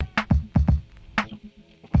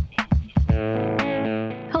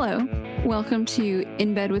Welcome to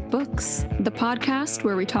In Bed with Books, the podcast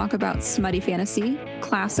where we talk about smutty fantasy,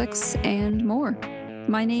 classics, and more.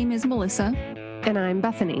 My name is Melissa. And I'm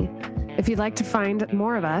Bethany. If you'd like to find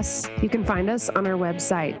more of us, you can find us on our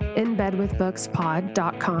website,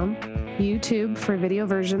 inbedwithbookspod.com, YouTube for video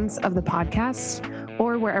versions of the podcast,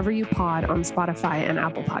 or wherever you pod on Spotify and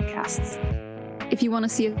Apple Podcasts. If you want to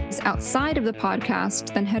see us outside of the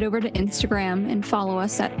podcast, then head over to Instagram and follow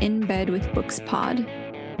us at In Bed with Books Pod.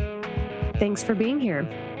 Thanks for being here.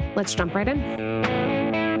 Let's jump right in.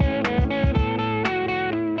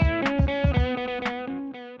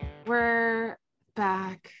 We're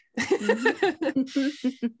back.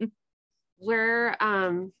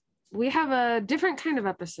 We have a different kind of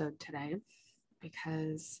episode today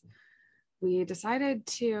because we decided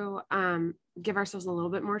to give ourselves a little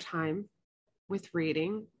bit more time with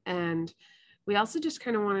reading, and we also just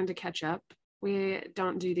kind of wanted to catch up. We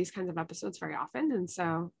don't do these kinds of episodes very often, and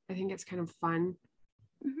so I think it's kind of fun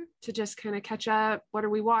to just kind of catch up. What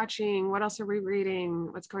are we watching? What else are we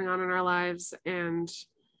reading? What's going on in our lives? And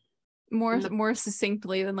more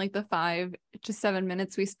succinctly than like the 5 to 7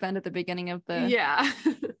 minutes we spend at the beginning of the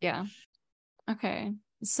yeah. Okay,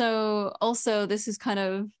 so also this is kind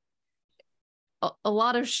of a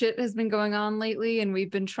lot of shit has been going on lately, and we've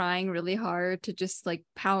been trying really hard to just like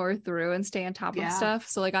power through and stay on top of stuff.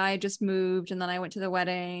 So like I just moved, and then I went to the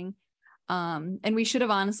wedding, and we should have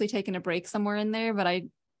honestly taken a break somewhere in there, but I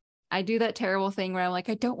do that terrible thing where I'm like,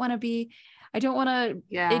 I don't want it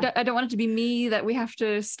to be me that we have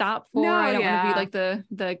to stop for. I don't want to be like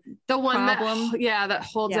the one problem. that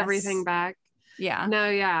holds everything back.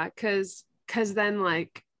 Because then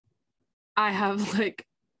like I have like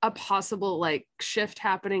a possible like shift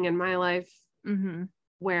happening in my life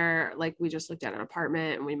where like we just looked at an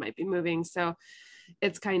apartment and we might be moving. So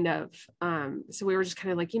it's kind of so we were just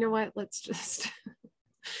kind of like, you know what, let's just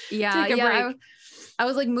take a break. I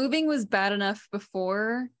was like, moving was bad enough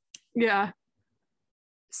before. Yeah.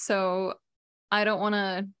 So I don't want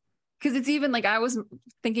to, because it's even like I was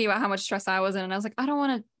thinking about how much stress I was in, and I was like, I don't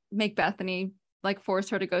want to make Bethany like force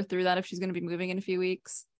her to go through that if she's going to be moving in a few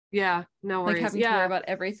weeks. Yeah, no worries. Like having to worry about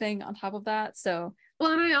everything on top of that. So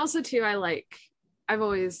well, and I also too, I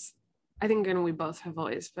think we both have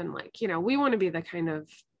always been like, you know, we want to be the kind of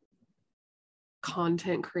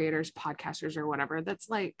content creators, podcasters, or whatever that's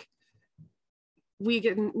like we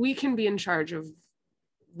can be in charge of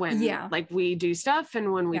when like we do stuff,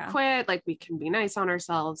 and when we quit, like we can be nice on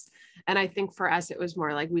ourselves. And I think for us it was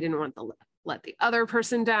more like we didn't want to let the other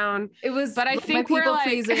person down. It was, but I think my people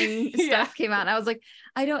pleasing stuff came out, and I was like,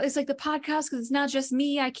 it's like the podcast, because it's not just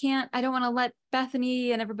me. I don't want to let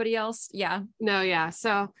Bethany and everybody else.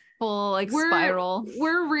 So full like spiral.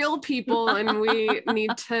 We're real people, and we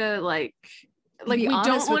need to like we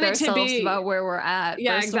don't want it to be about where we're at.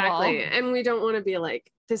 Exactly. And we don't want to be like,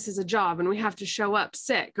 this is a job and we have to show up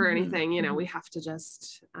sick or anything, you know. We have to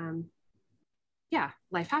just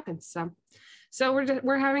life happens. So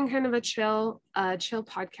we're having kind of a chill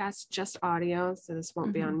podcast, just audio. So this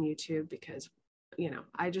won't be on YouTube because, you know,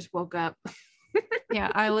 I just woke up.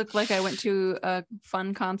 I look like I went to a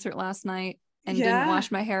fun concert last night and didn't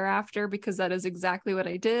wash my hair after, because that is exactly what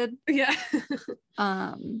I did.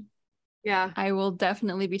 I will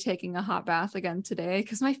definitely be taking a hot bath again today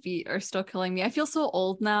because my feet are still killing me. I feel so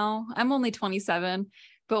old now. I'm only 27.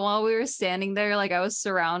 But while we were standing there, like I was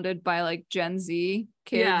surrounded by like Gen Z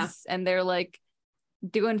kids, and they're like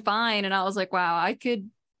doing fine. And I was like, wow, I could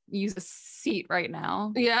use a seat right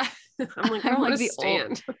now. Yeah. I'm like, I'm like the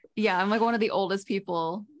stand. I'm like one of the oldest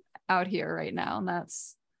people out here right now. And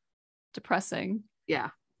that's depressing.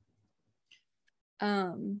 Yeah.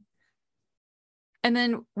 And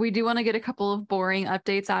then we do want to get a couple of boring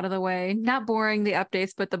updates out of the way. Not boring, the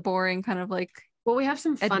updates, but the boring kind of like. Well, we have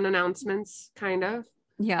some fun announcements, kind of.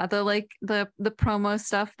 Yeah, the promo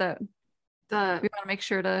stuff that we want to make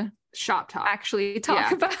sure to shop talk actually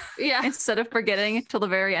talk about. Instead of forgetting till the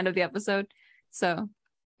very end of the episode. So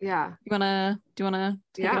do you wanna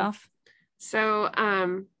take it off? So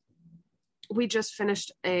we just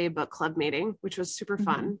finished a book club meeting, which was super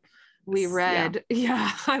fun. We read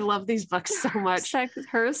I love these books so much.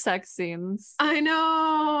 Her sex scenes. I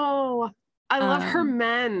know. I love her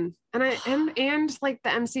men. And like the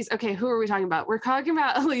MCs. Okay, who are we talking about? We're talking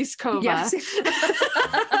about Elise Kova. Yes.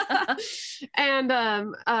 And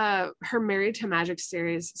her Married to Magic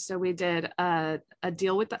series. So we did a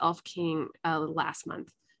deal with the Elf King last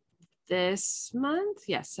month. This month,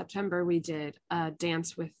 September, we did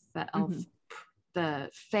Dance with the Elf, the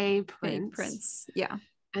Fae Prince. Yeah.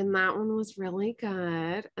 And that one was really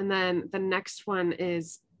good. And then the next one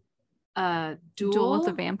is Duel with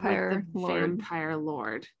the Vampire Lord. Vampire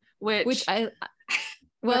Lord, which I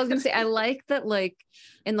well, I was gonna say, I like that, like,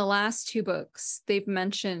 in the last 2 books, they've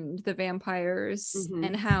mentioned the vampires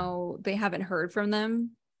and how they haven't heard from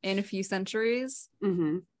them in a few centuries.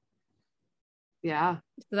 Yeah.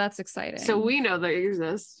 So that's exciting. So we know they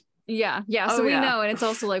exist. Yeah. So we know. And it's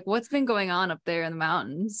also like, what's been going on up there in the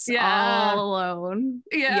mountains? All alone.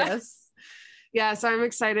 Yes. Yeah. So I'm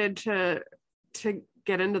excited to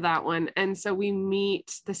get into that one. And so we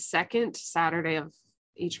meet the second Saturday of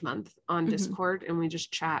each month on Discord, and we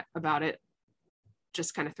just chat about it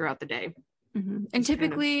just kind of throughout the day. And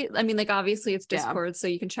typically, I mean, like, obviously it's Discord, so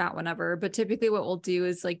you can chat whenever, but typically what we'll do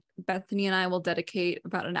is, like, Bethany and I will dedicate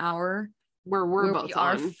about an hour where both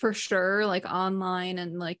are for sure, like, online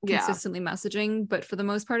and, like, consistently messaging, but for the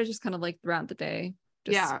most part it's just kind of like throughout the day.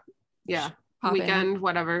 Just weekend in.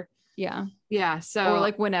 Whatever. So, or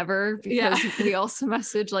like whenever, because we also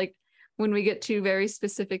message, like, when we get to very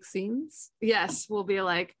specific scenes. Yes, we'll be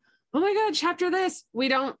like, oh my god, chapter this. We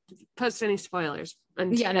don't post any spoilers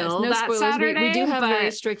until no that spoilers. Saturday. We do have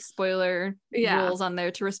very strict spoiler rules on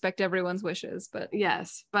there to respect everyone's wishes, but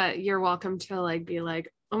but you're welcome to, like, be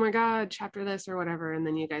like, oh my god, chapter this or whatever, and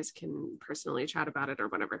then you guys can personally chat about it or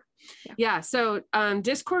whatever. So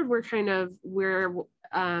Discord, we're in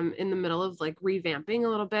the middle of, like, revamping a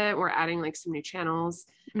little bit. We're adding, like, some new channels,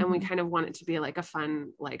 and we kind of want it to be, like, a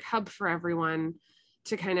fun, like, hub for everyone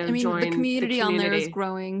to kind of join. The community on there is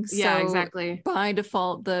growing. Yeah, so exactly. By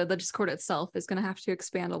default, the Discord itself is going to have to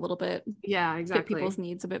expand a little bit. Yeah, exactly. Fit people's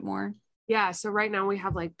needs a bit more. Yeah. So right now we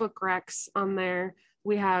have, like, book recs on there.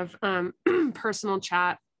 We have personal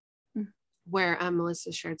chat where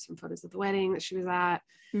Melissa shared some photos of the wedding that she was at.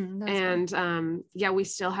 And fun. We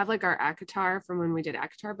still have, like, our ACOTAR from when we did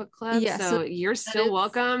ACOTAR book club. So you're still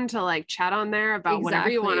welcome to, like, chat on there about whatever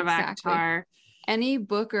you want of ACOTAR. Any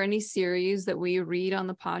book or any series that we read on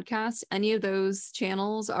the podcast, any of those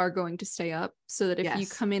channels are going to stay up, so that if you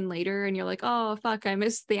come in later and you're like, oh fuck, I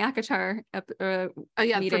missed the ACOTAR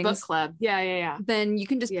meetings, for book club, then you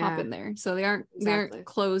can just pop in there, so they aren't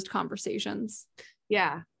closed conversations.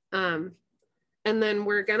 And then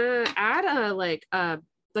we're gonna add a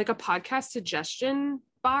podcast suggestion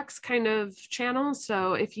box kind of channel.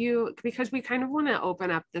 So because we kind of want to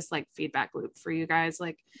open up this, like, feedback loop for you guys,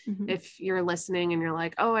 like, if you're listening and you're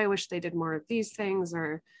like, oh, I wish they did more of these things,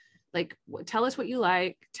 or, like, tell us what you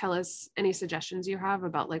like, tell us any suggestions you have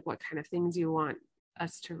about, like, what kind of things you want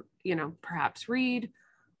us to, perhaps read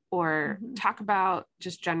or talk about,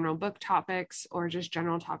 just general book topics or just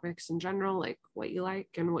general topics in general, like what you like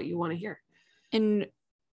and what you want to hear. And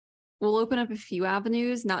we'll open up a few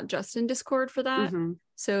avenues, not just in Discord for that.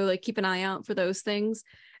 So, like, keep an eye out for those things,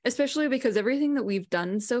 especially because everything that we've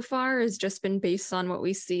done so far has just been based on what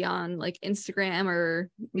we see on, like, Instagram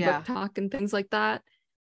or Book Talk and things like that.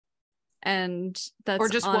 And that's, or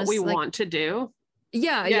just what we want to do.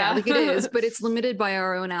 Like, it is, but it's limited by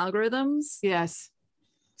our own algorithms.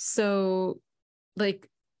 So, like,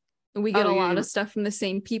 we get a lot of stuff from the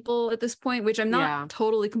same people at this point, which I'm not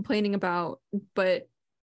totally complaining about, but,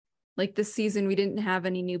 like, this season we didn't have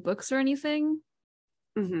any new books or anything.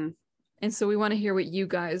 And so we want to hear what you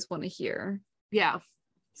guys want to hear.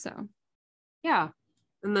 So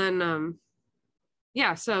and then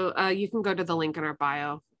so you can go to the link in our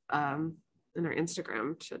bio in our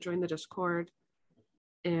Instagram to join the Discord.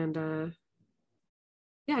 And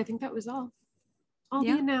I think that was all the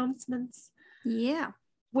announcements.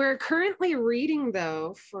 We're currently reading,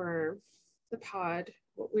 though, for the pod,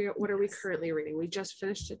 what are we currently reading? We just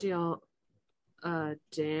finished a deal,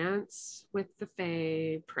 Dance with the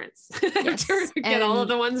Fae Prince. To get all of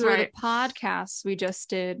the ones right. For the podcast, we just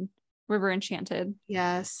did River Enchanted.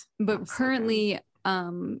 But currently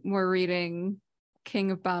we're reading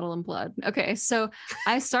King of Battle and Blood. Okay, so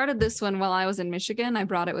I started this one while I was in Michigan. I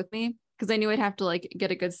brought it with me because I knew I'd have to, like,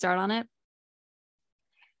 get a good start on it.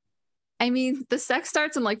 I mean, the sex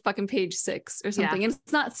starts on, like, fucking page 6 or something. And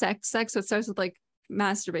it's not sex, so it starts with, like,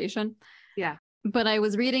 masturbation. But I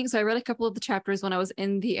was reading, so I read a couple of the chapters when I was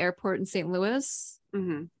in the airport in St. Louis.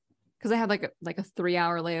 Because I had like a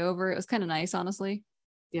 3-hour layover. It was kind of nice, honestly.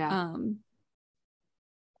 But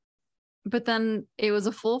then it was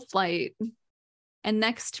a full flight, and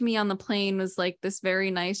next to me on the plane was, like, this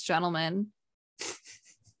very nice gentleman.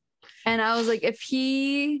 And I was like, if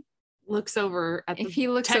he looks over at the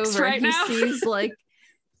right now, he sees like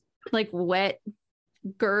wet,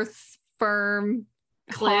 girth, firm,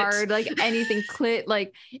 clit, hard, like anything, clit,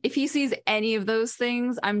 like, if he sees any of those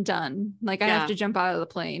things, I'm done. Like, I have to jump out of the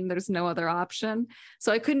plane. There's no other option.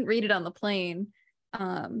 So I couldn't read it on the plane.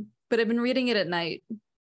 But I've been reading it at night.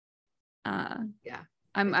 I'm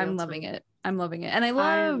loving it. I'm loving it. And I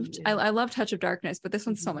love Touch of Darkness, but this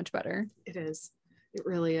one's so much better. It is. It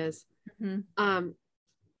really is. Mm-hmm.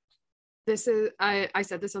 This is, I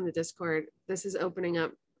said this on the Discord. This is opening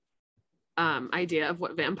up idea of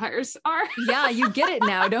what vampires are. Yeah, you get it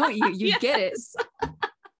now, don't you? You get it.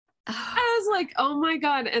 I was like, oh my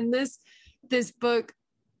God. And this book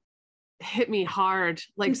hit me hard.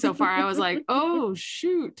 Like so far, I was like, oh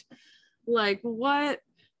shoot. Like what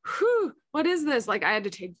is this? Like I had to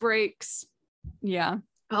take breaks. Yeah.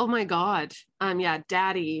 Oh my God. Yeah,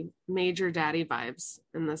 major daddy vibes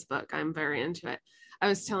in this book. I'm very into it. I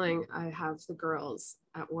have the girls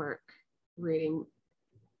at work reading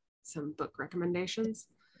some book recommendations.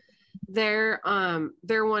 They're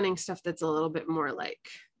wanting stuff that's a little bit more like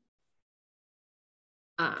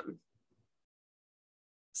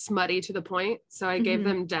smutty to the point. So I gave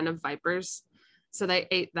them Den of Vipers. So they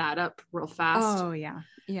ate that up real fast. Oh yeah.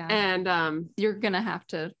 Yeah. And you're gonna have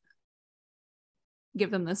to give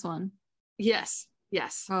them this one. Yes.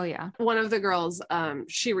 Oh yeah. One of the girls,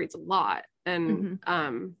 she reads a lot. And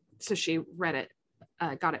so she read it,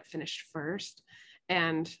 got it finished first.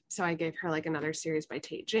 And so I gave her like another series by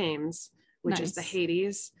Tate James, which is The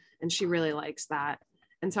Hades. And she really likes that.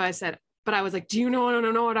 And so I said, but I was like, do you know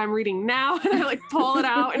what I'm reading now? And I like pull it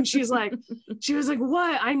out and she was like,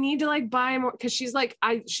 what? I need to like buy more. Cause she's like,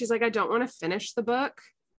 I don't want to finish the book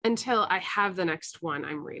until I have the next one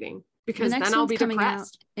I'm reading. Because then I'll be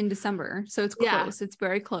depressed. In December. So it's close. It's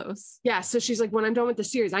very close. Yeah. So she's like, when I'm done with the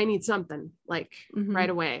series, I need something like right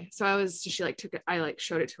away. So she like took it. I like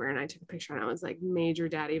showed it to her and I took a picture and I was like major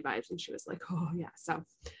daddy vibes. And she was like, oh yeah. So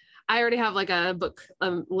I already have like a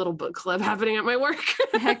little book club happening at my work.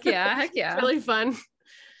 Heck yeah. It's really fun.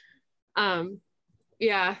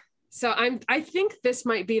 Yeah. So I think this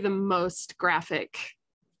might be the most graphic.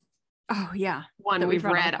 Oh yeah. One we've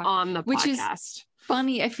read on the podcast. Which is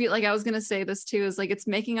funny. I feel like I was gonna say this too, is like it's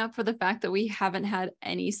making up for the fact that we haven't had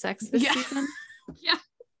any sex this season. Yeah.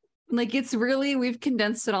 Like it's really, we've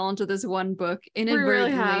condensed it all into this one book,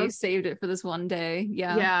 inadvertently saved it for this one day.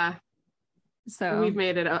 Yeah. Yeah. So we've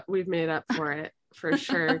made up for it for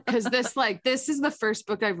sure. Cause this is the first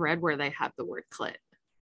book I've read where they have the word clit.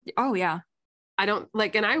 Oh yeah. I don't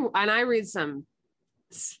like, and I read some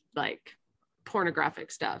like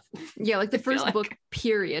pornographic stuff. Yeah, like the first book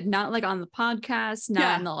period, not like on the podcast,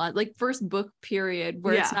 not in the like first book period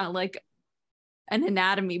where it's not like an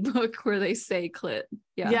anatomy book where they say clit.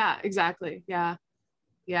 Yeah, exactly. Yeah.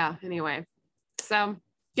 Anyway, so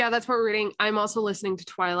yeah, that's what we're reading. I'm also listening to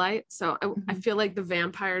Twilight, so I feel like the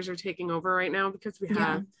vampires are taking over right now because we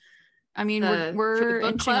have. I mean, we're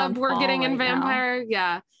book club. We're getting in vampire.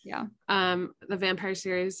 Now. Yeah. The vampire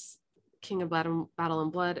series, King of Battle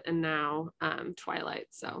and Blood, and now Twilight.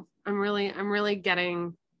 So I'm really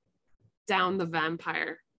getting down the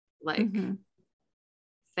vampire like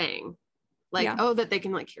thing. Like that they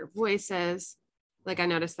can like hear voices. Like I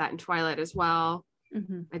noticed that in Twilight as well.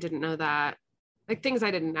 I didn't know that. Like things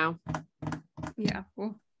I didn't know. Yeah.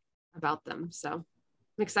 Cool. About them. So I'm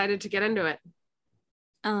excited to get into it.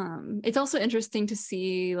 It's also interesting to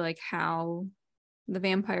see like how the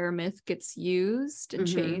vampire myth gets used and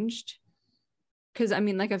changed. Because I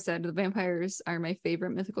mean, like I've said, the vampires are my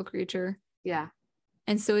favorite mythical creature. Yeah.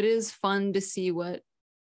 And so it is fun to see what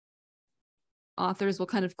authors will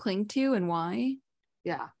kind of cling to and why.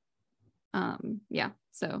 Yeah.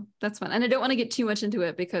 So that's fun. And I don't want to get too much into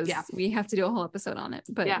it because we have to do a whole episode on it.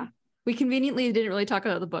 But we conveniently didn't really talk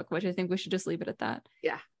about the book, which I think we should just leave it at that.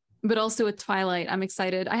 Yeah. But also with Twilight, I'm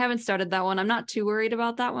excited. I haven't started that one. I'm not too worried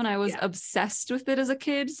about that one. I was obsessed with it as a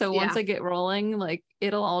kid. So once I get rolling, like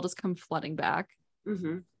it'll all just come flooding back.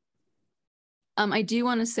 I do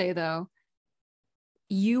want to say though,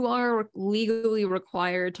 you are legally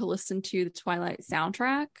required to listen to the Twilight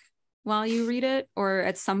soundtrack while you read it, or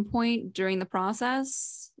at some point during the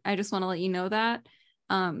process. I just want to let you know that,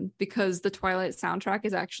 because the Twilight soundtrack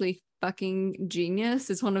is actually fucking genius.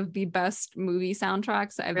 It's one of the best movie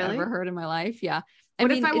soundtracks I've ever heard in my life. Yeah.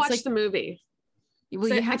 What if I watch the movie? Well,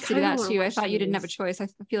 you have to do that too. I thought you didn't have a choice. I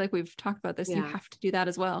feel like we've talked about this. You have to do that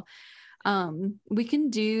as well. We can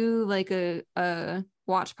do like a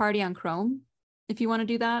watch party on Chrome if you want to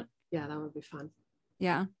do that. Yeah, that would be fun.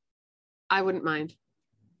 Yeah. I wouldn't mind.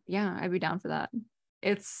 Yeah, I'd be down for that.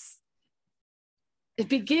 It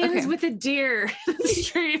begins with a deer.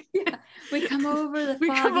 Yeah. We come over the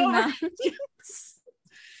foggy mountains.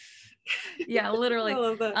 Yeah, literally. I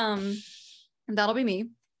love that. That'll be me.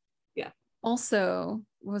 Yeah. Also,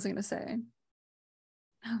 what was I gonna say?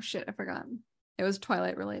 Oh shit, I forgot. It was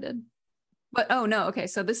Twilight related. But oh no, okay.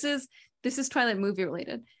 So this is Twilight movie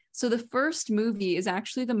related. So the first movie is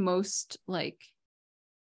actually the most like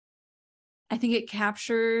I think it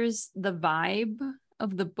captures the vibe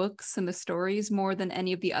of the books and the stories more than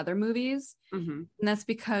any of the other movies. And that's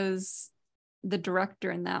because the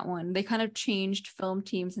director in that one, they kind of changed film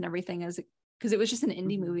teams and everything because it was just an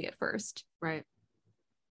indie movie at first. Right.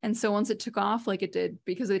 And so once it took off like it did,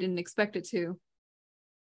 because they didn't expect it to,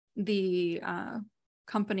 the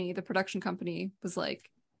production company was like,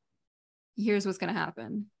 here's what's going to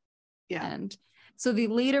happen. Yeah. And so the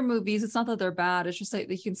later movies, it's not that they're bad, it's just like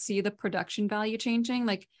you can see the production value changing.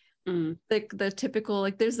 Like the typical,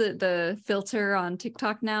 like there's the filter on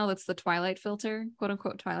TikTok now that's the Twilight filter, quote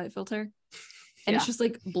unquote Twilight filter, and it's just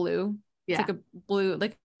like blue. It's like a blue,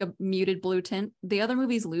 like a muted blue tint. The other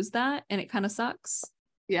movies lose that, and it kind of sucks.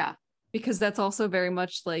 Yeah, because that's also very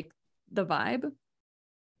much like the vibe.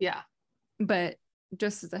 Yeah, but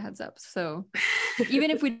just as a heads up, so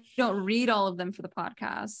even if we don't read all of them for the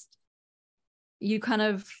podcast, you kind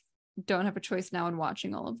of don't have a choice now in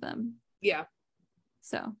watching all of them. Yeah.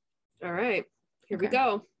 So all right, here we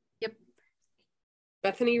go. Yep.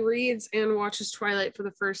 Bethany reads and watches Twilight for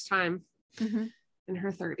the first time in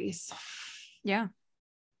her 30s. Yeah,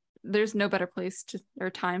 there's no better place or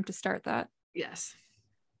time to start that. Yes.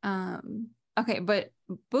 Okay, but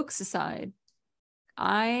books aside,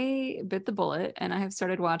 I bit the bullet and I have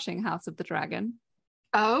started watching House of the Dragon.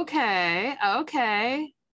 Okay.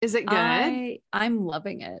 Is it good? I'm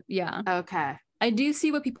loving it. Yeah. Okay. I do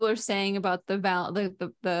see what people are saying about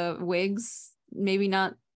the wigs, maybe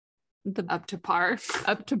not up to par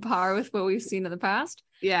with what we've seen in the past.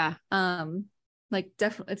 Yeah. Like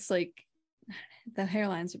definitely, it's like the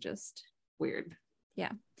hairlines are just weird.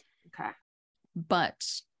 Yeah. Okay. But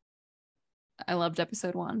I loved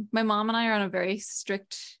episode 1. My mom and I are on a very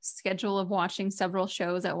strict schedule of watching several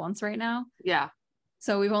shows at once right now. Yeah.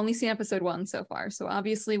 So we've only seen episode 1 so far. So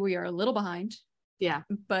obviously we are a little behind. Yeah.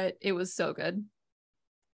 But it was so good.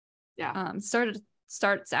 Yeah.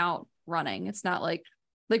 Starts out running. It's not like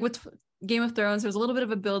with Game of Thrones, there's a little bit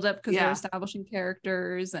of a buildup because they're establishing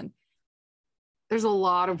characters and there's a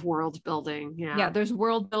lot of world building. Yeah. Yeah, there's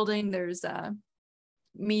world building, there's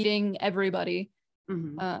meeting everybody.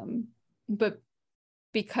 But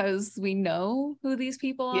because we know who these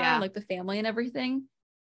people are, like the family and everything,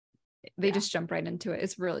 they just jump right into it.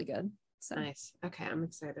 It's really good. So nice. Okay, I'm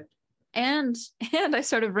excited. And I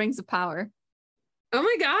started Rings of Power. Oh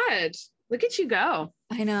my god, look at you go.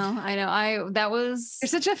 I know. You're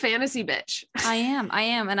such a fantasy bitch. I am,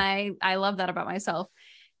 and I love that about myself.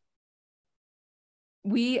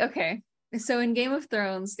 So in Game of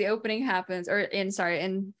Thrones, the opening happens,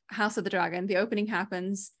 in House of the Dragon, the opening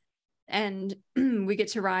happens, and we get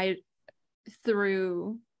to ride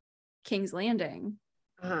through King's Landing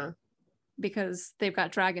because they've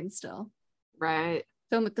got dragons still. Right.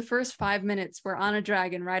 So in like the first 5 minutes, we're on a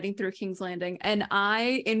dragon riding through King's Landing, and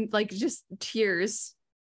I in like just tears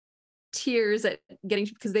at getting,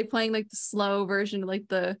 because they playing like the slow version, like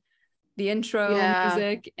the intro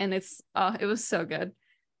music, and it was so good.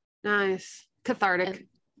 Nice. Cathartic.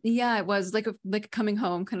 It was like a coming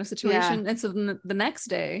home kind of situation. And so then the next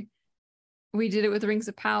day we did it with Rings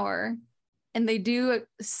of Power, and they do a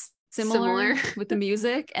similar with the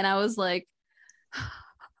music, and I was like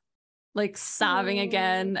sobbing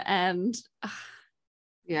again. And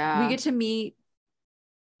we get to meet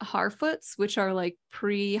Harfoots, which are like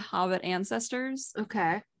pre-Hobbit ancestors.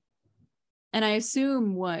 Okay. And I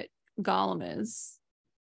assume what Gollum is,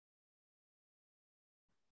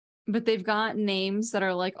 but they've got names that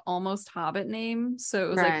are like almost Hobbit names. So it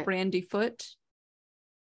was like Brandyfoot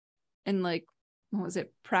and like, what was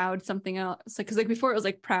it, Proud something else, like because like before it was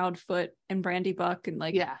like Proudfoot and Brandybuck, and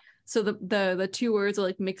like so the two words are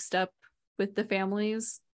like mixed up with the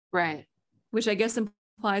families, right? Which I guess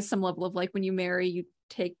implies some level of like when you marry you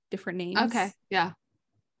take different names. Okay. Yeah.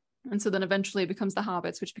 And so then eventually it becomes the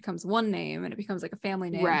Hobbits, which becomes one name, and it becomes like a family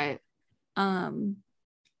name, right?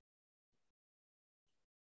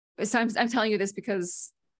 So I'm telling you this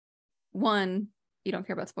because, one, you don't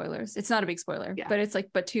care about spoilers. It's not a big spoiler, but it's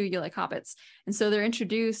like, but two, you like hobbits. And so they're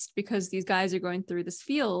introduced because these guys are going through this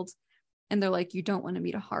field, and they're like, you don't want to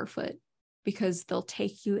meet a Harfoot because they'll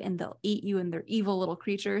take you and they'll eat you, and they're evil little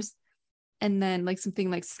creatures. And then like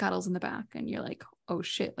something like scuttles in the back, and you're like, oh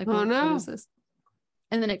shit, like what is this?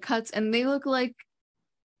 And then it cuts, and they look like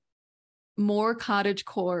more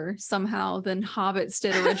cottagecore somehow than hobbits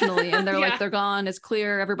did originally. And they're like, they're gone, it's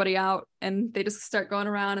clear, everybody out, and they just start going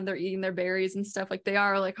around and they're eating their berries and stuff. Like they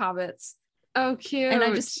are like hobbits. Oh, cute. And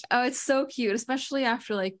it's so cute, especially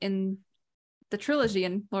after like in the trilogy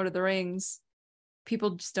in Lord of the Rings,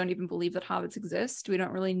 people just don't even believe that hobbits exist. We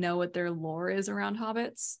don't really know what their lore is around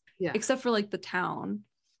hobbits, except for like the town,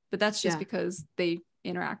 but that's just because they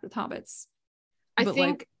interact with hobbits.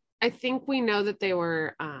 I think we know that they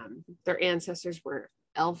were their ancestors were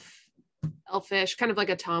elfish, kind of like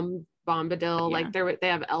a Tom Bombadil. Yeah. Like they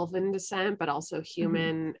have elven descent, but also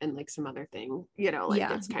human and like some other thing,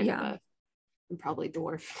 it's kind of a probably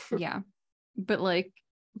dwarf. Yeah. But like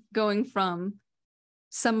going from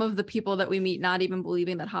some of the people that we meet not even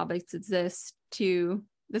believing that hobbits exist to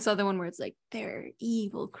this other one where it's like they're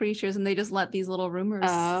evil creatures and they just let these little rumors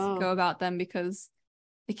go about them because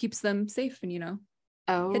it keeps them safe and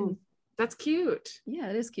hidden. That's cute. Yeah,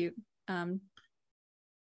 it is cute.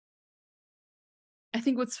 I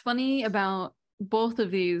think what's funny about both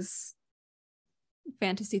of these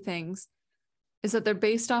fantasy things is that they're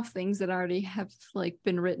based off things that already have like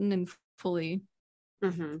been written and fully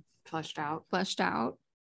fleshed out,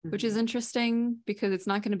 which is interesting because it's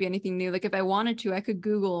not going to be anything new. Like if I wanted to, I could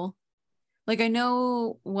Google, like I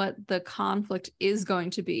know what the conflict is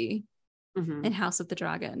going to be in House of the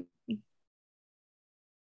Dragon.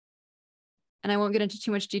 And I won't get into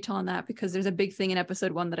too much detail on that because there's a big thing in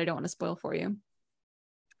episode 1 that I don't want to spoil for you.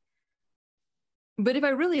 But if I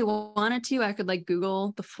really wanted to, I could like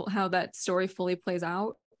Google how that story fully plays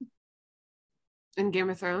out. In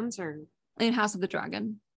Game of Thrones or? In House of the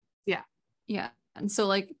Dragon. Yeah. Yeah. And so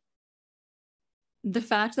like the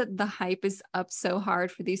fact that the hype is up so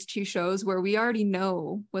hard for these two shows where we already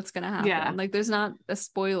know what's going to happen. Yeah. Like there's not a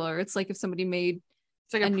spoiler. It's like if somebody made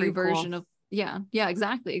like a new version of yeah,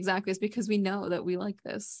 exactly. It's because we know that we like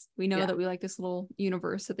this. We know that we like this little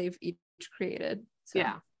universe that they've each created. So,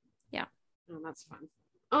 yeah. Oh, that's fun.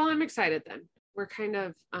 Oh, I'm excited then. We're kind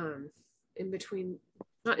of not in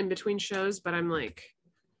between shows, but I'm like,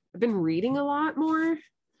 I've been reading a lot more.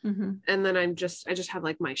 And then I just have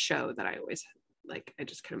like my show that I always like, I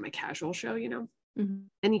just kind of my casual show, and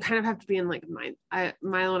you kind of have to be in like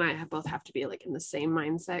Milo and I both have to be like in the same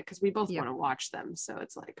mindset because we both want to watch them. So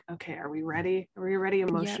it's like, okay, are we ready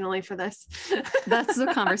emotionally for this? That's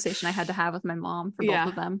the conversation I had to have with my mom for both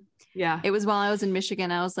of them. Yeah. It was while I was in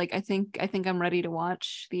Michigan. I was like, I think I'm ready to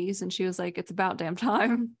watch these. And she was like, it's about damn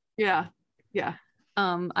time. Yeah.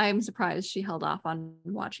 I'm surprised she held off on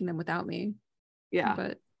watching them without me. Yeah.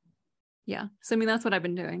 But yeah. So I mean that's what I've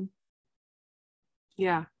been doing.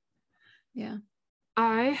 Yeah. Yeah.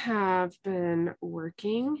 I have been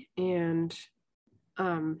working and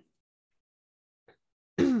I've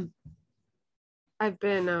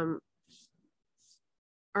been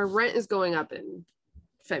our rent is going up in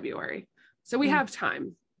February. So we have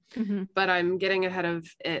time. But I'm getting ahead of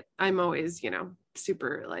it. I'm always,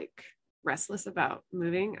 super like restless about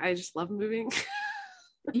moving. I just love moving.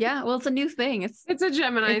 Yeah, well, it's a new thing. It's a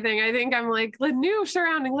Gemini thing. I think I'm like, the new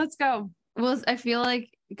surrounding, let's go. Well, I feel like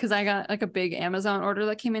because I got like a big Amazon order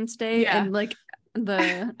that came in today and like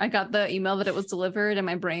I got the email that it was delivered and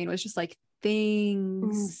my brain was just like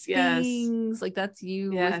things like that's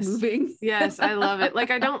you with moving. Yes, I love it.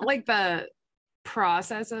 Like I don't like the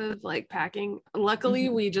process of like packing. Luckily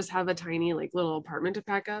we just have a tiny like little apartment to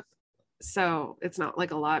pack up, so it's not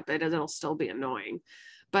like a lot, but it'll still be annoying.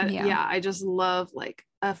 But I just love like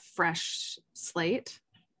a fresh slate,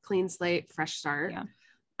 clean slate, fresh start.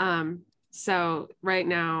 So right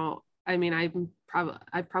now, I mean, I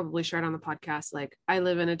probably shared on the podcast, like I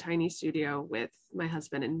live in a tiny studio with my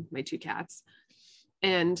husband and my 2 cats.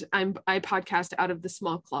 And I podcast out of the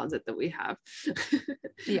small closet that we have,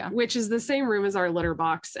 which is the same room as our litter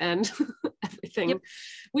box and everything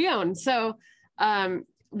we own. So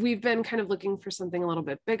we've been kind of looking for something a little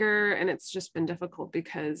bit bigger, and it's just been difficult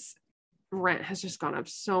because rent has just gone up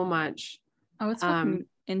so much. Oh, it's fucking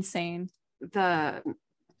insane. The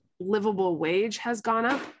livable wage has gone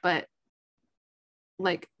up, but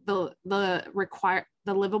like the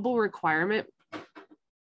livable requirement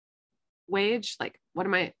wage, like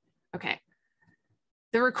the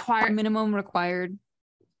minimum required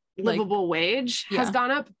livable wage has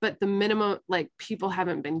gone up, but the minimum, like people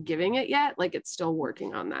haven't been giving it yet. Like it's still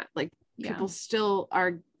working on that. Like people still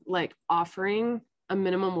are like offering a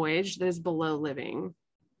minimum wage that is below living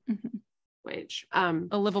wage. A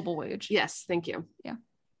livable wage. Yes. Thank you. Yeah.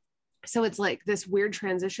 So it's like this weird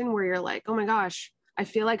transition where you're like, oh my gosh, I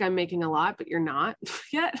feel like I'm making a lot, but you're not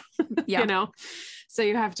yet, so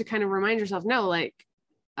you have to kind of remind yourself, no, like,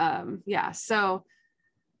 so,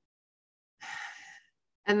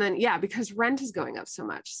 and then, because rent is going up so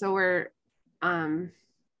much. So we're,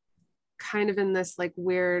 kind of in this like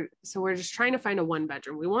weird, so we're just trying to find a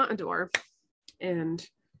 1-bedroom. We want a door, and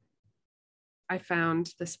I found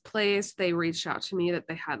this place. They reached out to me that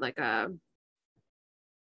they had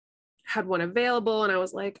had one available, and I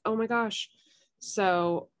was like, oh my gosh.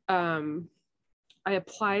 So I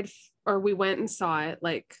applied, or we went and saw it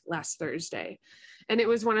like last Thursday, And it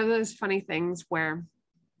was one of those funny things where,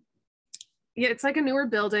 yeah, it's like a newer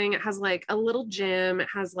building. It has like a little gym. It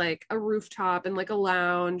has like a rooftop and like a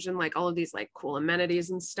lounge and like all of these like cool amenities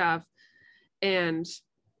and stuff. And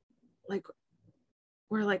like,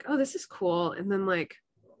 we're like, oh, this is cool. And then like,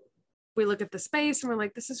 we look at the space and we're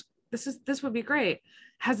like, this would be great. It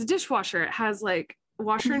has a dishwasher. It has like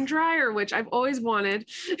washer and dryer, which I've always wanted.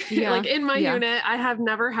 Like in my unit, I have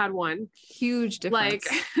never had one. Huge difference.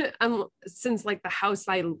 Like since like the house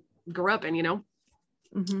I grew up in, you know,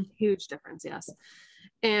 huge difference. Yes.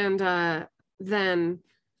 And then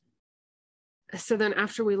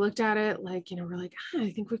after we looked at it, like, you know, we're like, I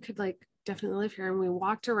think we could like definitely live here. And we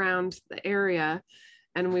walked around the area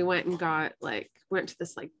and we went to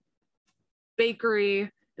this like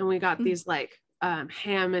bakery, and we got these like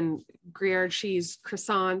ham and Gruyere cheese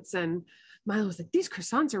croissants, and Milo was like, these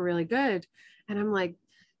croissants are really good. And I'm like,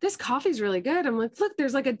 this coffee's really good. I'm like, look,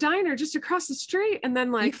 there's like a diner just across the street. And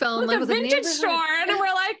then like, look, a vintage store. And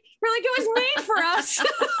we're like, it was made for us.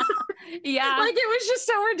 Yeah. Like, it was just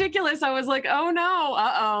so ridiculous. I was like, oh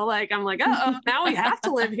no, like, I'm like, now we have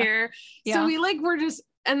to live here. So we like,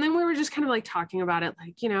 and then we were just kind of like talking about it,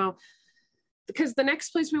 like, you know, because the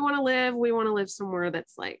next place we want to live somewhere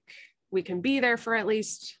that's like, we can be there for at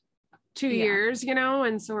least 2 years, you know?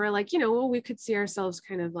 And so we're like, you know, well, we could see ourselves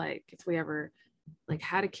kind of like, if we ever like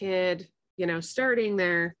had a kid, you know, starting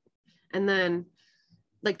there. And then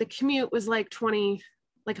like the commute was like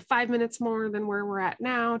 5 minutes more than where we're at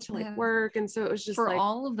now to like work. And so it was just for like,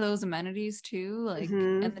 all of those amenities too, like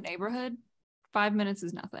in the neighborhood, 5 minutes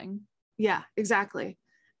is nothing. Yeah, exactly.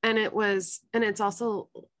 And it's also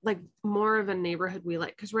like more of a neighborhood we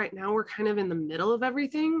like, because right now we're kind of in the middle of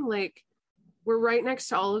everything. Like, we're right next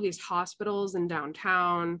to all of these hospitals in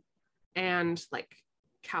downtown and like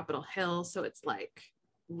Capitol Hill. So it's like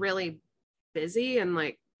really busy and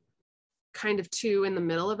like kind of too in the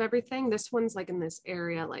middle of everything. This one's like in this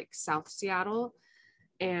area, like South Seattle.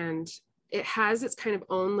 And it has its kind of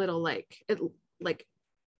own little like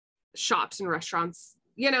shops and restaurants.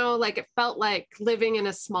 You know, like it felt like living in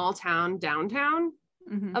a small town downtown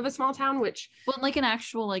of a small town, which like an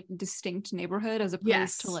actual like distinct neighborhood as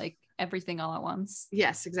opposed to like everything all at once.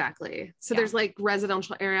 Yes, exactly. So there's like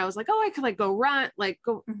residential area. I was like, oh, I could like go run, like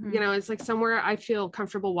go, you know, it's like somewhere I feel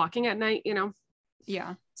comfortable walking at night, you know?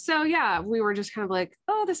 Yeah. So yeah, we were just kind of like,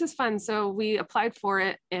 oh, this is fun. So we applied for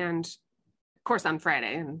it, and of course on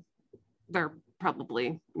Friday, and they're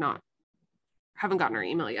probably haven't gotten our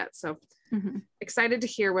email yet. So excited to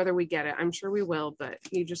hear whether we get it. I'm sure we will, but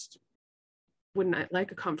you just wouldn't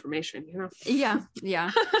like a confirmation, you know?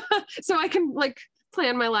 Yeah. So I can like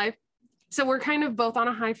plan my life. So we're kind of both on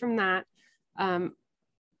a high from that. Milo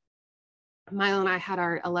and I had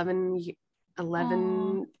our 11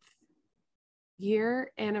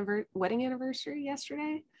 year wedding anniversary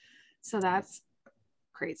yesterday. So that's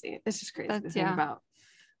crazy. It's just crazy to think about.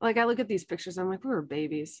 Like, I look at these pictures, I'm like, we were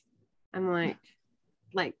babies. I'm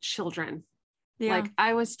like children. Yeah. Like,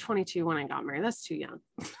 I was 22 when I got married. That's too young.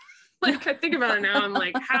 Like, I think about it now, I'm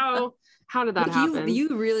like, how did that happen?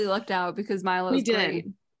 You really lucked out because Milo's great.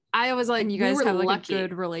 I was like, and you guys have like lucky. A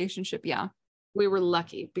good relationship. Yeah. We were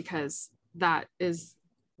lucky because that is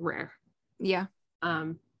rare. Yeah.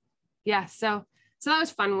 Yeah. So that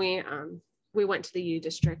was fun. We went to the U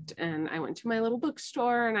District, and I went to my little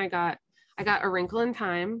bookstore, and I got A Wrinkle in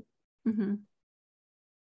Time.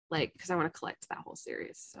 Like, because I want to collect that whole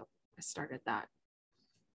series. So I started that.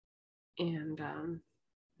 And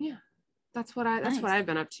yeah, that's what I've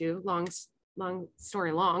been up to. Long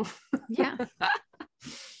story long. Yeah.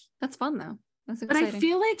 That's fun though. That's exciting. But I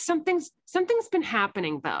feel like something's been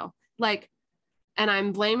happening though. Like, and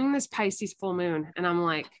I'm blaming this Pisces full moon, and I'm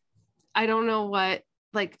like, I don't know what,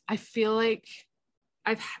 like, I feel like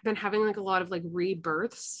I've been having like a lot of like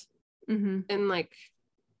rebirths in like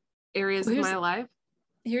areas of my life.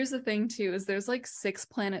 Here's the thing too, is there's like 6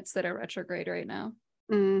 planets that are retrograde right now.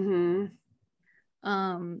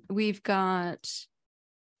 We've got,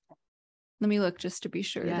 let me look just to be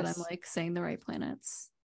sure that I'm like saying the right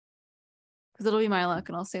planets, because it'll be my luck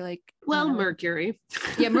and I'll say like, Mercury.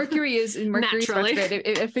 Yeah, Mercury's retrograde.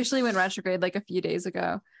 It officially went retrograde like a few days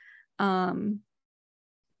ago.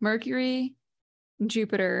 Mercury,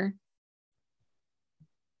 Jupiter,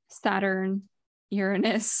 Saturn,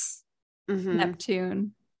 Uranus,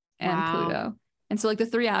 Neptune, and Pluto. And so like the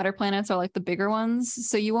 3 outer planets are like the bigger ones.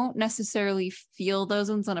 So you won't necessarily feel those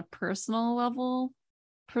ones on a personal level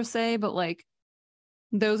per se, but like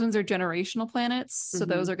those ones are generational planets. So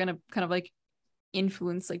those are going to kind of like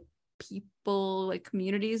influence like people, like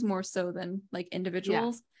communities more so than like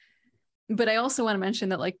individuals. But I also want to mention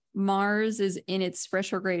that like Mars is in its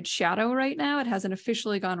retrograde shadow right now. It hasn't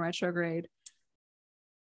officially gone retrograde.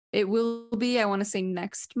 It will be, I want to say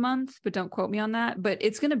next month, but don't quote me on that. But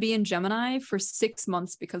it's going to be in Gemini for 6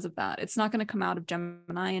 months because of that. It's not going to come out of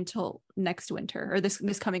Gemini until next winter, or this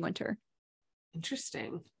coming winter.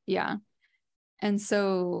 Interesting. Yeah. And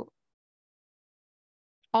so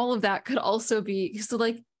all of that could also be, so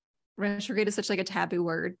like retrograde is such like a taboo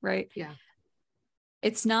word, right? Yeah.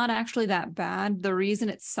 It's not actually that bad. The reason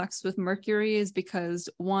it sucks with Mercury is because,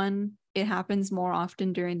 one, it happens more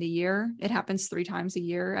often during the year. It happens 3 times a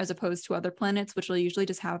year as opposed to other planets, which will usually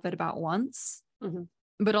just have it about once. Mm-hmm.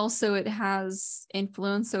 But also it has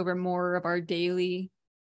influence over more of our daily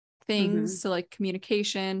things. Mm-hmm. So like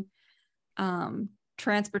communication,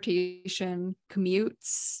 transportation,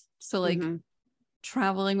 commutes. So like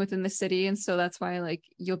traveling within the city. And so that's why like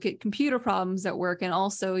you'll get computer problems at work, and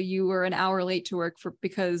also you were an hour late to work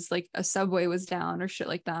because like a subway was down or shit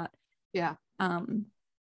like that. Yeah.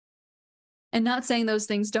 And not saying those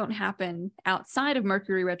things don't happen outside of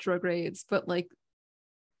Mercury retrogrades, but like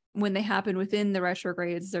when they happen within the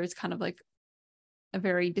retrogrades, there's kind of like a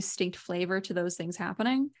very distinct flavor to those things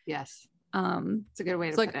happening. Yes. It's a good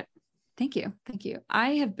way to put it. Thank you.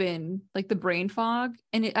 I have been like the brain fog,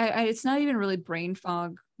 and it's not even really brain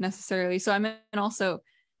fog necessarily. So I'm in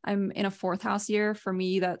a 4th house year. For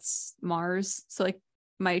me, that's Mars. So like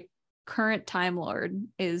my current Time Lord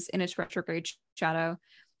is in its retrograde shadow,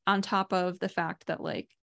 on top of the fact that like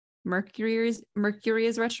Mercury is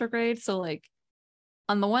retrograde. So like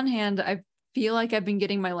on the one hand, I feel like I've been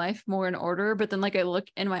getting my life more in order, but then like I look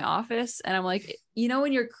in my office and I'm like, you know,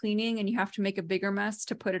 when you're cleaning and you have to make a bigger mess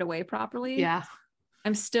to put it away properly. Yeah.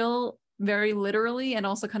 I'm still very literally and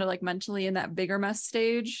also kind of like mentally in that bigger mess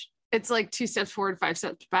stage. It's like 2 steps forward, 5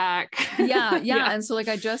 steps back. Yeah. And so like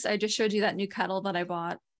I just showed you that new kettle that I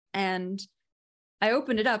bought, and I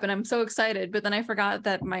opened it up and I'm so excited, but then I forgot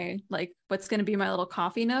that my like what's going to be my little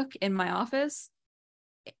coffee nook in my office,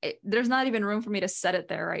 there's not even room for me to set it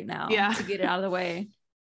there right now to get it out of the way.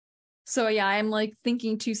 So yeah, I'm like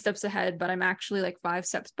thinking 2 steps ahead, but I'm actually like 5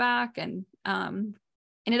 steps back. And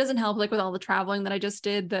it doesn't help like with all the traveling that I just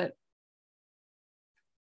did, that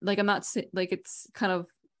like I'm not like, it's kind of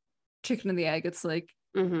chicken and the egg. It's like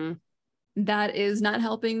that is not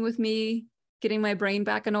helping with me getting my brain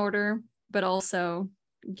back in order, but also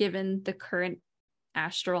given the current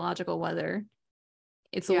astrological weather,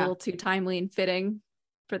 it's a little too timely and fitting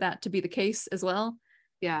for that to be the case as well.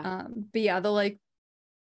 Yeah. But yeah,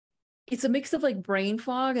 it's a mix of like brain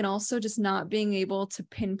fog and also just not being able to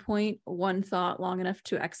pinpoint one thought long enough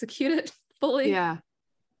to execute it fully. Yeah.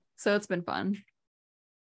 So it's been fun.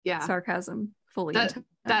 Yeah. Sarcasm fully.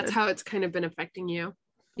 That's how it's kind of been affecting you.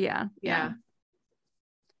 Yeah.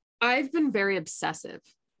 I've been very obsessive,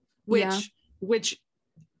 which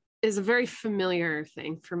is a very familiar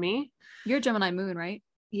thing for me. You're Gemini moon, right?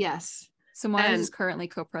 Yes. So Mars is currently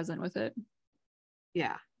co-present with it.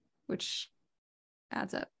 Yeah. Which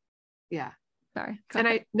adds up. Yeah. Sorry.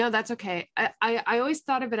 And no, that's okay. I always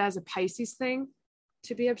thought of it as a Pisces thing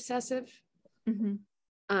to be obsessive.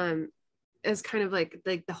 As kind of like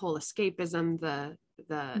the whole escapism,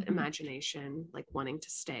 the imagination, like wanting to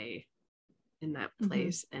stay in that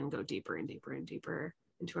place and go deeper and deeper and deeper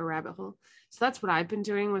into a rabbit hole. So that's what I've been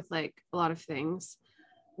doing with like a lot of things.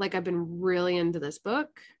 Like I've been really into this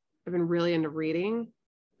book. I've been really into reading,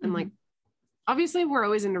 and like obviously we're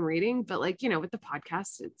always into reading, but like, you know, with the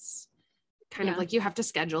podcast, it's kind of like you have to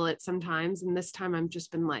schedule it sometimes. And this time I've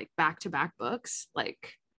just been like back-to-back books,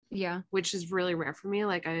 like, which is really rare for me.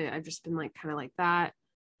 Like I've just been like kind of like that.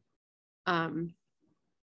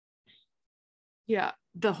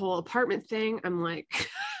 The whole apartment thing, I'm like,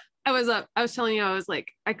 I was telling you, I was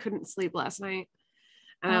like, I couldn't sleep last night.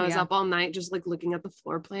 And I was up all night just like looking at the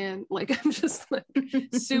floor plan. Like I'm just like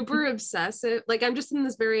super obsessive. Like I'm just in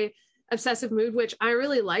this very obsessive mood, which I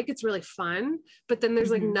really like. It's really fun. But then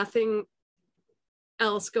there's like nothing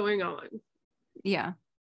else going on. Yeah.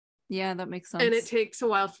 Yeah, that makes sense. And it takes a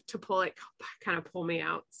while to pull me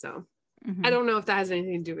out. So I don't know if that has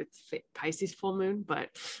anything to do with Pisces full moon, but.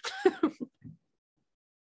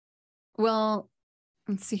 Well,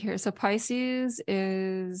 let's see here. So Pisces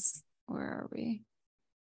is, where are we?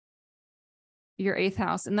 Your 8th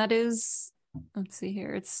house. And that is, let's see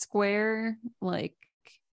here. It's square, like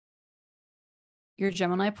your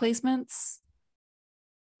Gemini placements.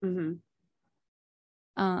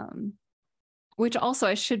 Which also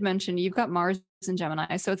I should mention, you've got Mars in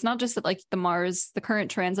Gemini. So it's not just that like the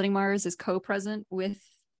current transiting Mars is co-present with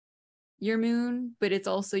your moon, but it's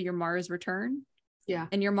also your Mars return. Yeah.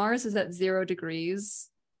 And your Mars is at 0 degrees.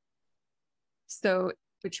 So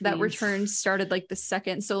Which that means... returns started like the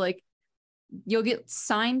second. So like you'll get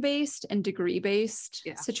sign-based and degree-based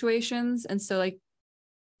situations. And so like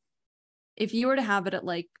if you were to have it at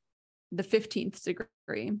like the 15th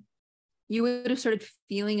degree, you would have started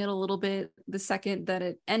feeling it a little bit the second that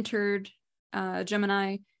it entered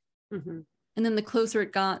Gemini. Mm-hmm. And then the closer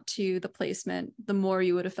it got to the placement, the more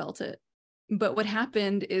you would have felt it. But what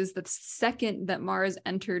happened is that the second that Mars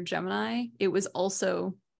entered Gemini, it was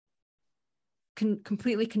also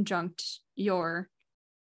completely conjunct your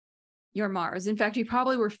Mars. In fact, you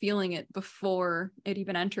probably were feeling it before it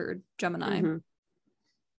even entered Gemini. Mm-hmm.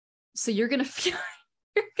 So you're gonna feel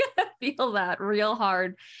that real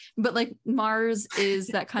hard. But like Mars is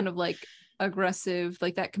that kind of like aggressive,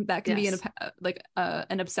 like that can be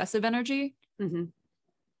an obsessive energy. Mm-hmm.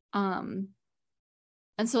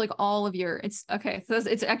 And so like all of your, it's okay. So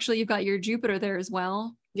it's actually, you've got your Jupiter there as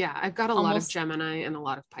well. Yeah. I've got a lot of Gemini and a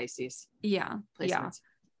lot of Pisces. Yeah. Placements.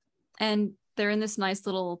 Yeah. And they're in this nice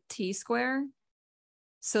little T square.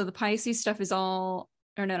 So the Pisces stuff is all,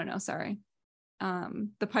 or no, sorry.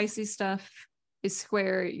 The Pisces stuff is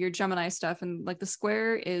square, your Gemini stuff. And like the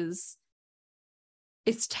square is,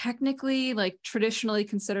 it's technically like traditionally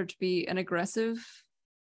considered to be an aggressive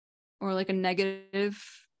or like a negative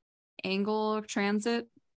angle of transit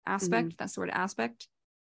aspect. Mm-hmm. That's the word, aspect.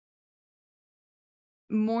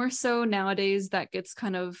 More so nowadays that gets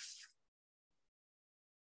kind of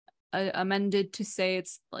amended to say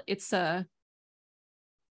it's a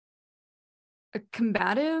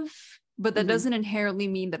combative, but that doesn't inherently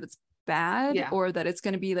mean that it's bad or that it's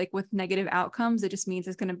going to be like with negative outcomes. It just means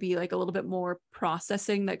it's going to be like a little bit more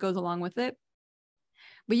processing that goes along with it.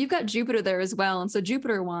 But you've got Jupiter there as well, and so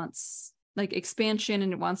Jupiter wants like expansion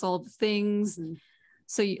and it wants all the things.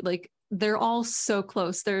 So like they're all so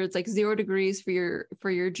close. There's like 0 degrees for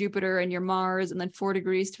your Jupiter and your Mars, and then 4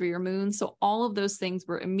 degrees for your moon. So all of those things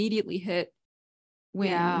were immediately hit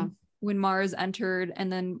when Mars entered,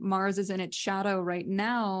 and then Mars is in its shadow right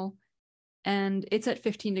now and it's at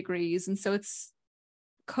 15 degrees. And so it's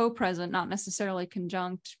co-present, not necessarily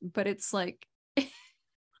conjunct, but it's like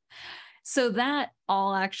so that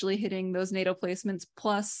all actually hitting those natal placements,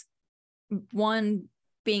 plus one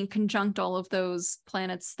being conjunct all of those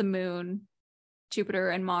planets, the moon, Jupiter,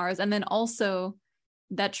 and Mars. And then also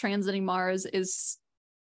that transiting Mars is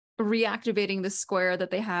reactivating the square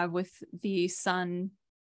that they have with the sun,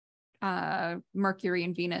 Mercury,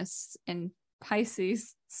 and Venus in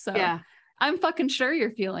Pisces. So yeah. I'm fucking sure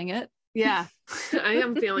you're feeling it. Yeah, I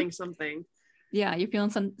am feeling something. Yeah, you're feeling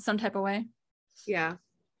some type of way. Yeah.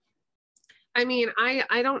 I mean,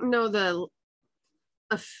 I don't know the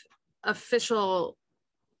official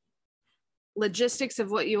logistics of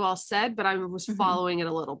what you all said, but I was following it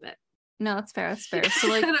a little bit. No, that's fair. That's fair. So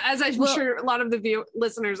like, as I'm sure a lot of the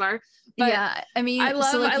listeners are. But yeah, I mean, I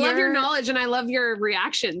love your knowledge and I love your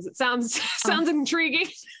reactions. It sounds intriguing.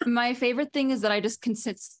 My favorite thing is that I just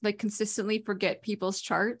consistently forget people's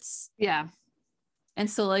charts. Yeah. And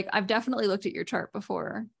so like, I've definitely looked at your chart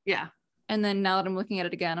before. Yeah. And then now that I'm looking at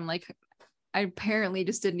it again, I'm like, I apparently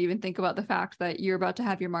just didn't even think about the fact that you're about to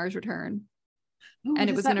have your Mars return. Ooh, and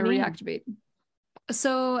it was going to reactivate.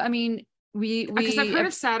 So, I mean, because I've heard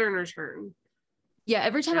of Saturn return. Yeah,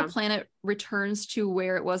 every time a planet returns to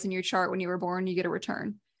where it was in your chart when you were born, you get a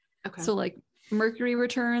return. Okay. So like Mercury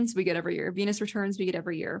returns, we get every year. Venus returns, we get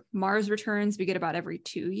every year. Mars returns, we get about every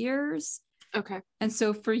 2 years. Okay. And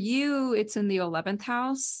so for you, it's in the 11th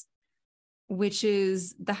house, which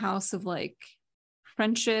is the house of like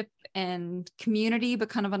friendship and community, but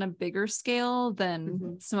kind of on a bigger scale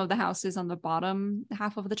than some of the houses on the bottom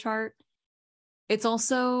half of the chart. It's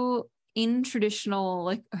also in traditional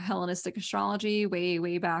like Hellenistic astrology,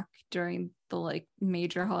 way back during the like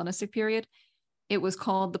major Hellenistic period, it was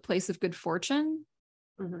called the place of good fortune.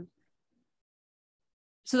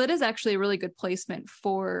 So that is actually a really good placement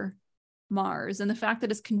for Mars, and the fact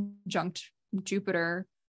that it's conjunct Jupiter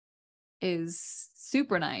is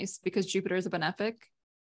super nice because Jupiter is a benefic.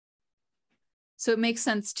 So it makes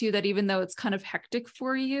sense too that even though it's kind of hectic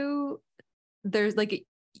for you, there's like,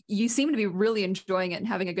 you seem to be really enjoying it and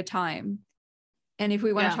having a good time. And if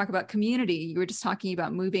we want to talk about community, you were just talking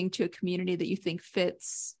about moving to a community that you think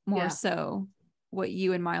fits more so what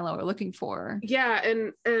you and Milo are looking for. Yeah.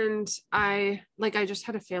 And I just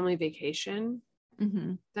had a family vacation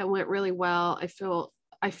that went really well.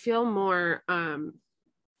 I feel more,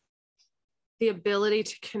 the ability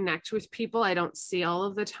to connect with people I don't see all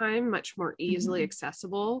of the time, much more easily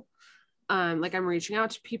accessible. Like I'm reaching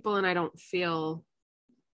out to people and I don't feel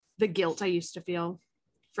the guilt I used to feel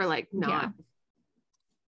for like not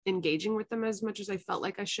engaging with them as much as I felt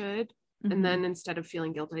like I should. Mm-hmm. And then instead of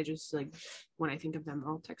feeling guilt, I just like, when I think of them,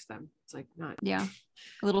 I'll text them. It's like not. Yeah.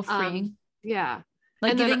 A little freeing. Yeah.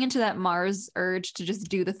 Like giving into that Mars urge to just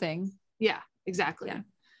do the thing. Yeah, exactly. Yeah.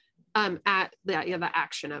 The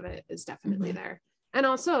action of it is definitely there. And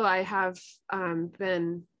also I have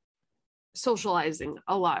been socializing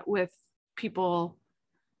a lot with people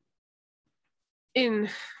in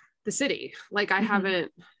the city. Like I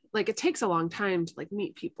haven't, like it takes a long time to like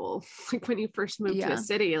meet people. Like when you first move to a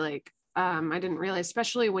city, like I didn't realize,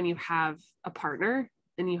 especially when you have a partner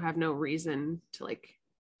and you have no reason to like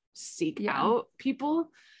seek out people,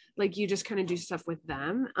 like you just kind of do stuff with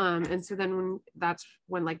them. And so then that's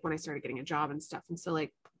when I started getting a job and stuff. And so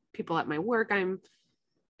like people at my work I'm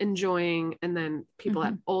enjoying, and then people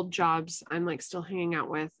at old jobs I'm like still hanging out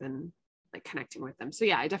with and like connecting with them. So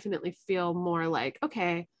yeah, I definitely feel more like,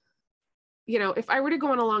 okay, you know, if I were to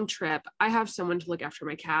go on a long trip, I have someone to look after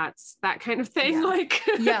my cats, that kind of thing. Yeah. Like,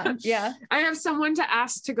 yeah. I have someone to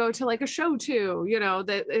ask to go to like a show too, you know,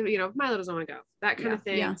 that, you know, if Milo doesn't want to go, that kind of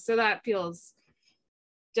thing. Yeah. So that feels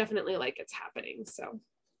definitely like it's happening. So,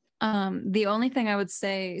 the only thing I would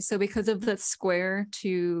say, so because of the square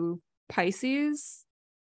to Pisces,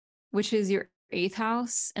 which is your 8th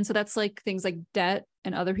house, and so that's like things like debt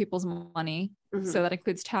and other people's money. So that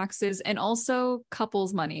includes taxes and also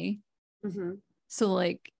couples money. So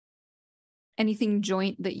like anything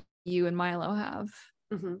joint that you and Milo have,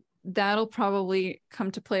 that'll probably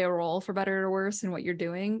come to play a role for better or worse in what you're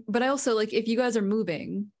doing. But I also like, if you guys are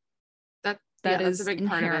moving, that is a big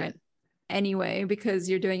part of it anyway, because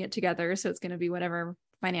you're doing it together. So it's going to be whatever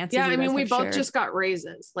finances. Yeah. I mean, we both just got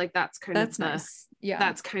raises. Like that's nice. Yeah.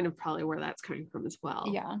 That's kind of probably where that's coming from as well.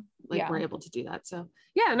 Yeah. Like we're able to do that. So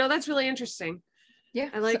yeah, no, that's really interesting.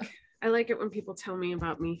 Yeah. I like it when people tell me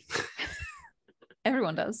about me.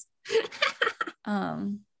 Everyone does.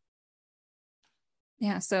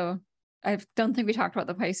 Yeah, so I don't think we talked about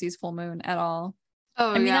the Pisces full moon at all.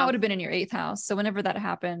 I mean, that would have been in your 8th house. So whenever that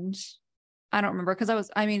happened, I don't remember, because that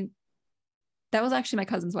was actually my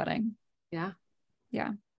cousin's wedding. Yeah.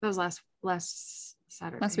 That was last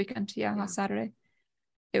Saturday. Last weekend. Yeah, last Saturday.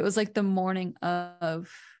 It was like the morning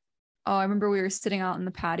of, I remember we were sitting out in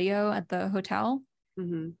the patio at the hotel,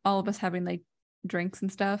 all of us having like drinks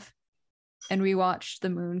and stuff. And we watched the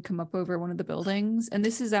moon come up over one of the buildings. And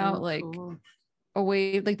this is out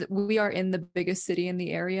away, like we are in the biggest city in the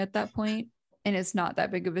area at that point, and it's not that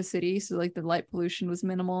big of a city. So like the light pollution was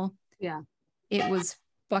minimal. Yeah. It was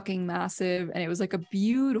fucking massive. And it was like a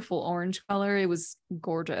beautiful orange color. It was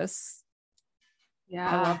gorgeous. Yeah.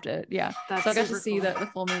 I loved it. Yeah. So I got to see the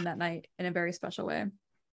full moon that night in a very special way.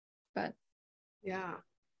 But yeah.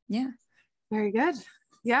 Very good.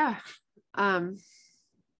 Yeah. I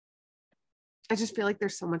just feel like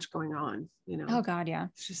there's so much going on, you know? Oh God, yeah.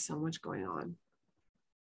 There's just so much going on.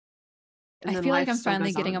 And I feel like I'm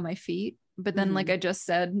finally getting on my feet. But then, like I just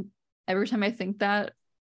said, every time I think that,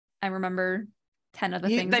 I remember 10 other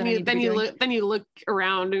things. Then you look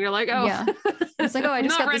around and you're like, oh. Yeah. It's like, oh, I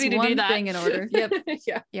just got this one thing in order. Yep.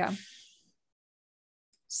 Yeah.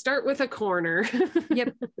 Start with a corner.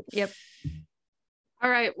 Yep. All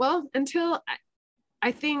right. Well, until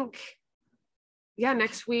I think,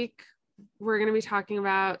 next week, we're going to be talking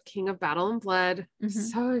about King of Battle and Blood.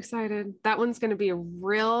 So excited. That one's going to be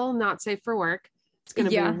real not safe for work. It's going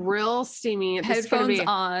to be real steamy. Headphones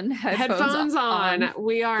on. Headphones on.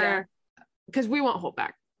 We are, because we won't hold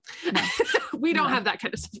back. No. We don't have that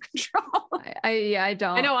kind of self-control. I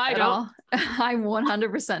don't. I know I don't. I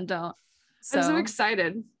 100% don't. So, I'm so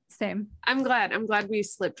excited. Same. I'm glad we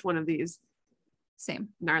slipped one of these. Same.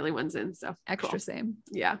 Gnarly ones in. So extra cool. Same.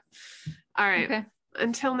 Yeah. All right. Okay.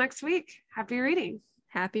 Until next week, happy reading.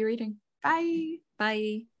 Happy reading. Bye.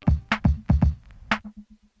 Bye.